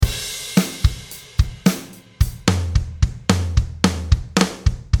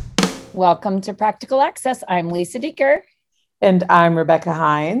Welcome to Practical Access. I'm Lisa Deeker. And I'm Rebecca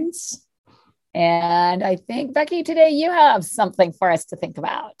Hines. And I think, Becky, today you have something for us to think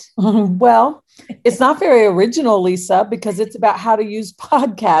about. Well, it's not very original, Lisa, because it's about how to use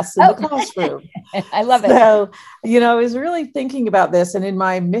podcasts in the classroom. I love it. So, I was really thinking about this, and in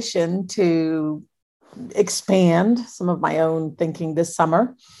my mission to expand some of my own thinking this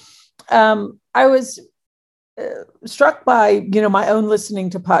summer, I was struck by, my own listening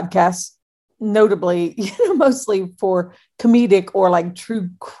to podcasts, notably, mostly for comedic or like true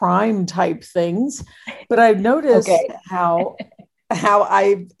crime type things. But I've noticed how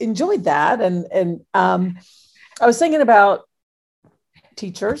I've enjoyed that. And I was thinking about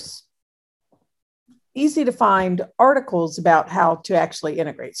teachers. Easy to find articles about how to actually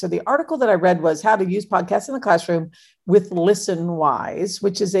integrate. So the article that I read was how to use podcasts in the classroom with ListenWise,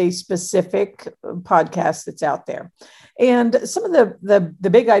 which is a specific podcast that's out there. And some of the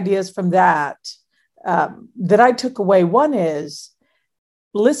big ideas from that that I took away, one is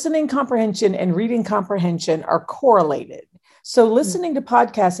listening comprehension and reading comprehension are correlated. So listening to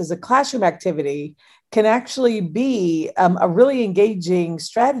podcasts as a classroom activity can actually be a really engaging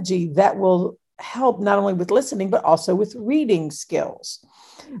strategy that will help not only with listening, but also with reading skills.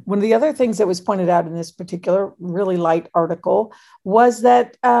 One of the other things that was pointed out in this particular really light article was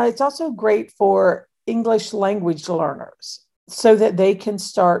that it's also great for English language learners so that they can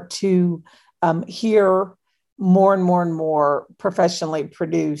start to hear more and more and more professionally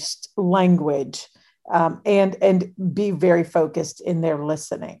produced language and be very focused in their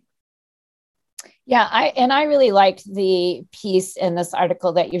listening. Yeah, I really liked the piece in this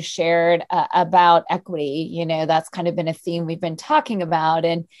article that you shared about equity. That's kind of been a theme we've been talking about.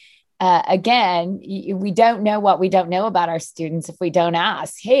 And again, we don't know what we don't know about our students if we don't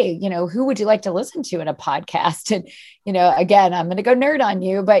ask, hey, who would you like to listen to in a podcast? And, again, I'm going to go nerd on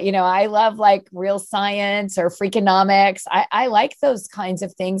you, but, I love like real science or Freakonomics. I like those kinds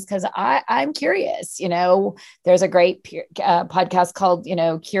of things because I'm curious. There's a great podcast called,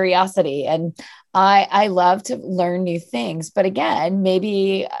 Curiosity. And I love to learn new things. But again,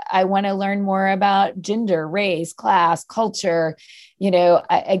 maybe I want to learn more about gender, race, class, culture.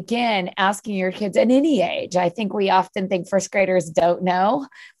 Again, asking your kids at any age. I think we often think first graders don't know.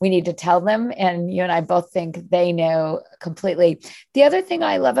 We need to tell them. And you and I both think they know completely. The other thing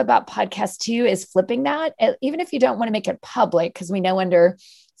I love about podcasts too is flipping that, even if you don't want to make it public, because we know under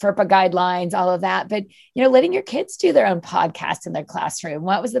FERPA guidelines, all of that, but, letting your kids do their own podcast in their classroom.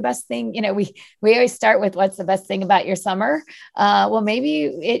 What was the best thing? We always start with what's the best thing about your summer? Well, maybe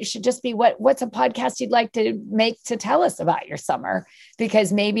it should just be what's a podcast you'd like to make to tell us about your summer,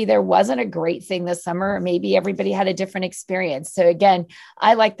 because maybe there wasn't a great thing this summer, or maybe everybody had a different experience. So again,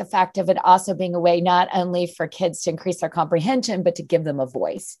 I like the fact of it also being a way, not only for kids to increase their comprehension, but to give them a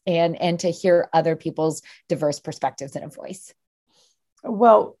voice and to hear other people's diverse perspectives and a voice.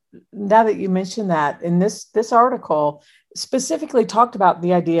 Well, now that you mentioned that, in this article specifically talked about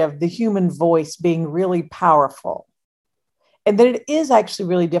the idea of the human voice being really powerful, and that it is actually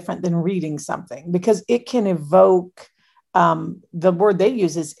really different than reading something because it can evoke, the word they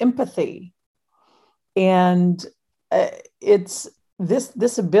use is empathy. And it's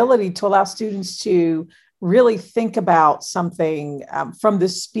this ability to allow students to really think about something from the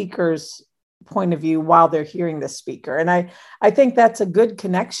speaker's point of view while they're hearing the speaker. And I think that's a good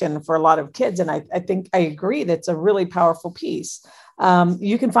connection for a lot of kids. And I think I agree that's a really powerful piece.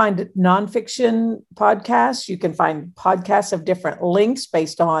 You can find nonfiction podcasts. You can find podcasts of different lengths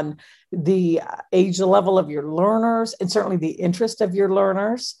based on the age level of your learners and certainly the interest of your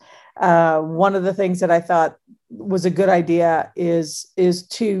learners. One of the things that I thought was a good idea is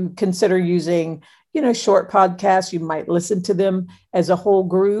to consider using, short podcasts. You might listen to them as a whole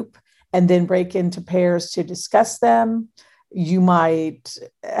group and then break into pairs to discuss them. You might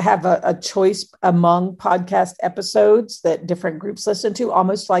have a choice among podcast episodes that different groups listen to,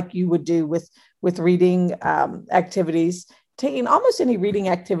 almost like you would do with reading activities, taking almost any reading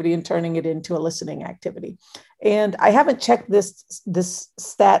activity and turning it into a listening activity. And I haven't checked this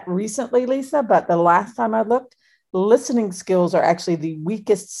stat recently, Lisa, but the last time I looked, listening skills are actually the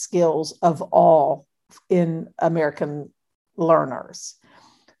weakest skills of all in American learners.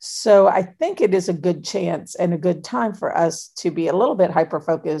 So I think it is a good chance and a good time for us to be a little bit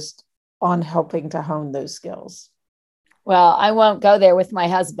hyper-focused on helping to hone those skills. Well, I won't go there with my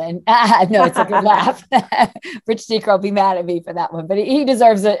husband. No, it's a good laugh. Rich Deeker will be mad at me for that one, but he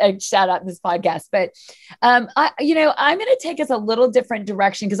deserves a shout out in this podcast. But, I'm going to take us a little different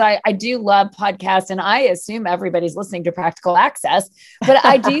direction because I do love podcasts and I assume everybody's listening to Practical Access, but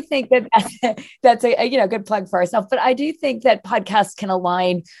I do think that's a good plug for ourselves. But I do think that podcasts can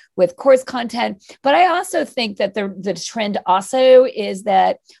align with course content. But I also think that the trend also is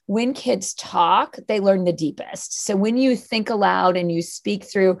that when kids talk, they learn the deepest. So when you think aloud and you speak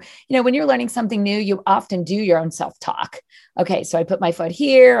through, when you're learning something new, you often do your own self-talk. Okay, so I put my foot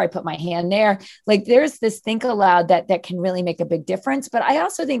here, I put my hand there. Like there's this think aloud that can really make a big difference. But I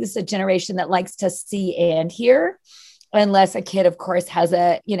also think this is a generation that likes to see and hear, unless a kid, of course, has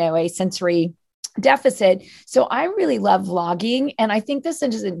a sensory deficit. So I really love vlogging. And I think this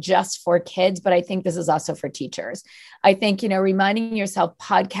isn't just for kids, but I think this is also for teachers. I think, reminding yourself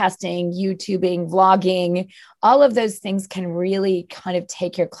podcasting, YouTubing, vlogging, all of those things can really kind of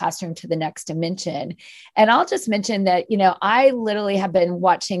take your classroom to the next dimension. And I'll just mention that, I literally have been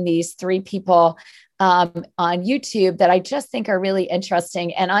watching these three people on YouTube that I just think are really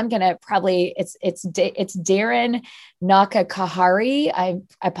interesting. And I'm going to probably, it's Darren Nakakahari. I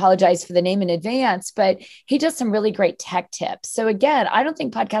apologize for the name in advance, but he does some really great tech tips. So again, I don't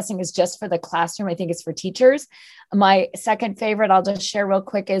think podcasting is just for the classroom. I think it's for teachers. My second favorite, I'll just share real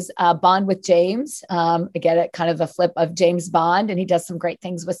quick, is Bond with James. Again, it kind of a flip of James Bond, and he does some great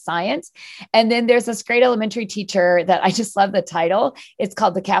things with science. And then there's this great elementary teacher that I just love the title. It's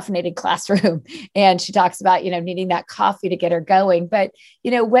called The Caffeinated Classroom. And she talks about, needing that coffee to get her going. But,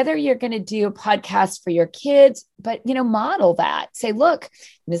 whether you're going to do a podcast for your kids, but, model that. Say, look,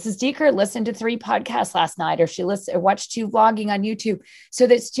 Mrs. Deeker listened to 3 podcasts last night, or she watched 2 vlogging on YouTube, so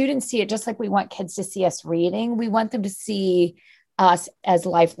that students see it just like we want kids to see us reading. We want them to see us as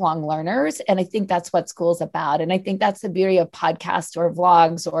lifelong learners. And I think that's what school's about. And I think that's the beauty of podcasts or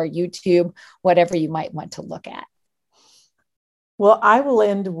vlogs or YouTube, whatever you might want to look at. Well, I will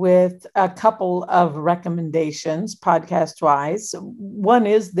end with a couple of recommendations podcast wise. One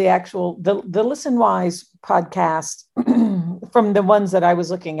is the Listen Wise podcast from the ones that I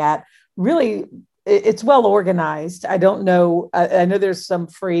was looking at. Really, it's well organized. I don't know. I know there's some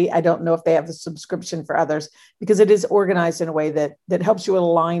free. I don't know if they have a subscription for others, because it is organized in a way that helps you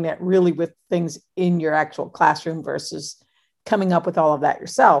align it really with things in your actual classroom versus coming up with all of that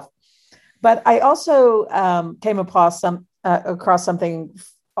yourself. But I also came across something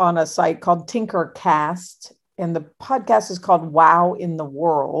on a site called Tinkercast, and the podcast is called Wow in the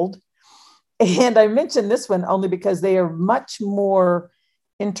World. And I mentioned this one only because they are much more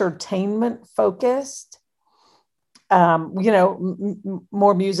entertainment focused,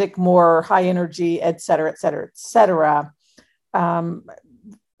 more music, more high energy, et cetera, et cetera, et cetera.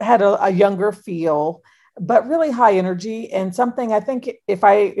 Had a younger feel, but really high energy, and something I think if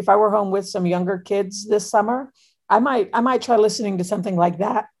I were home with some younger kids this summer, I might try listening to something like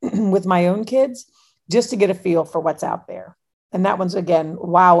that with my own kids, just to get a feel for what's out there. And that one's, again,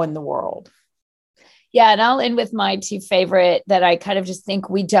 Wow in the World. Yeah. And I'll end with my 2 favorite that I kind of just think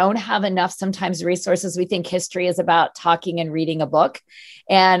we don't have enough sometimes resources. We think history is about talking and reading a book.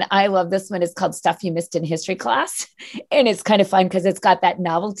 And I love this one. It's called Stuff You Missed in History Class. And it's kind of fun because it's got that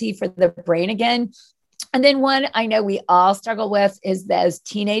novelty for the brain again. And then one I know we all struggle with is those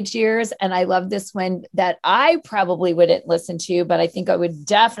teenage years. And I love this one that I probably wouldn't listen to, but I think I would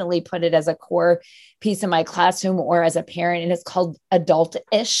definitely put it as a core piece in my classroom or as a parent. And it's called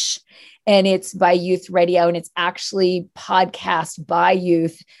Adult-ish. And it's by Youth Radio. And it's actually podcasts by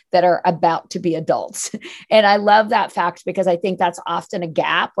youth that are about to be adults. And I love that fact because I think that's often a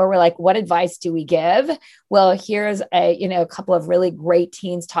gap where we're like, what advice do we give? Well, here's a couple of really great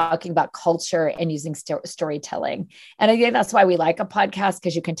teens talking about culture and using storytelling. And I think that's why we like a podcast,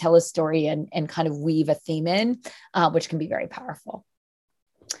 because you can tell a story and kind of weave a theme in, which can be very powerful.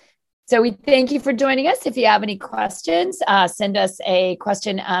 So we thank you for joining us. If you have any questions, send us a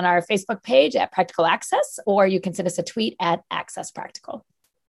question on our Facebook page at Practical Access, or you can send us a tweet at Access Practical.